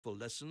For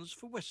lessons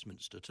for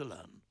Westminster to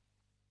learn.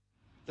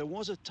 There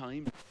was a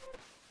time...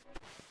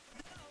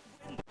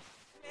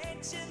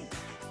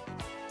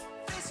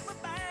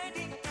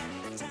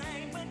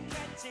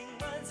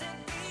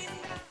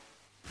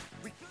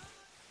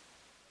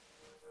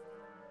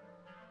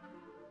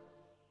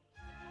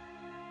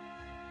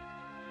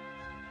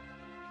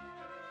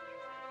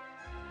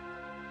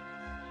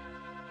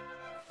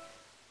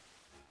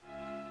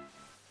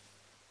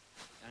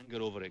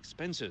 anger over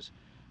expenses,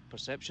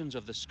 perceptions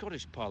of the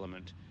Scottish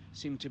Parliament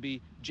seem to be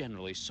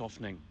generally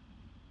softening.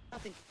 I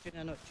think it's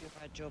doing a not too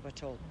bad job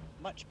at all.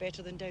 Much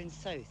better than down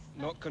south.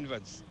 Not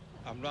convinced.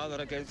 I'm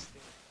rather against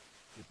it.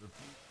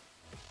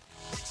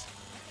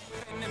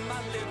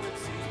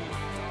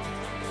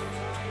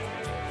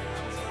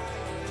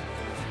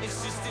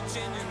 It's just a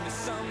genuine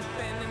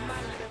something in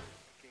my life.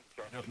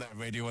 Up that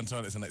Radio 1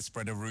 toilets and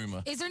spread a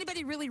rumour. Is there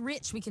anybody really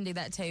rich we can do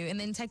that to? And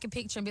then take a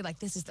picture and be like,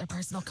 this is their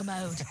personal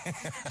commode.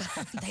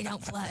 They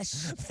don't flush.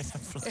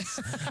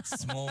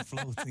 Small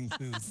floating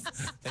poos.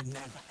 They never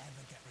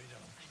ever get rid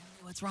of. I don't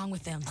know what's wrong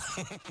with them.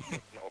 Not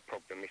a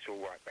problem, it's all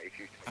right, but if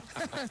you...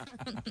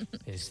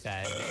 Is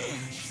that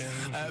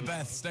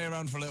Beth, stay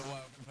around for a little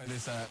while. Play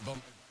this bomb.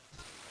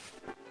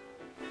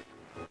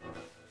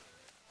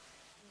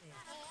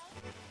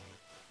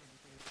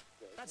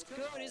 That's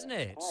good, isn't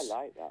it? I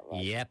like that one.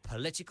 Yeah,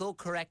 political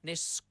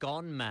correctness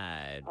gone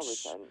mad. I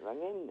wish I hadn't rung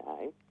in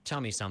now.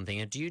 Tell me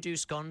something, do you do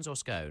scones or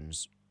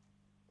scones?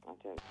 I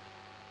don't...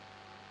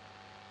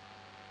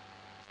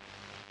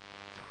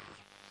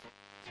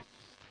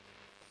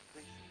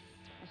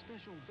 A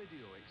special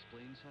video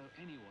explains how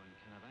anyone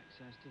can have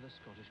access to the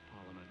Scottish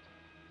Parliament.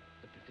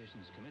 The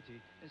Petitions Committee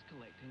is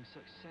collecting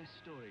success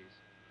stories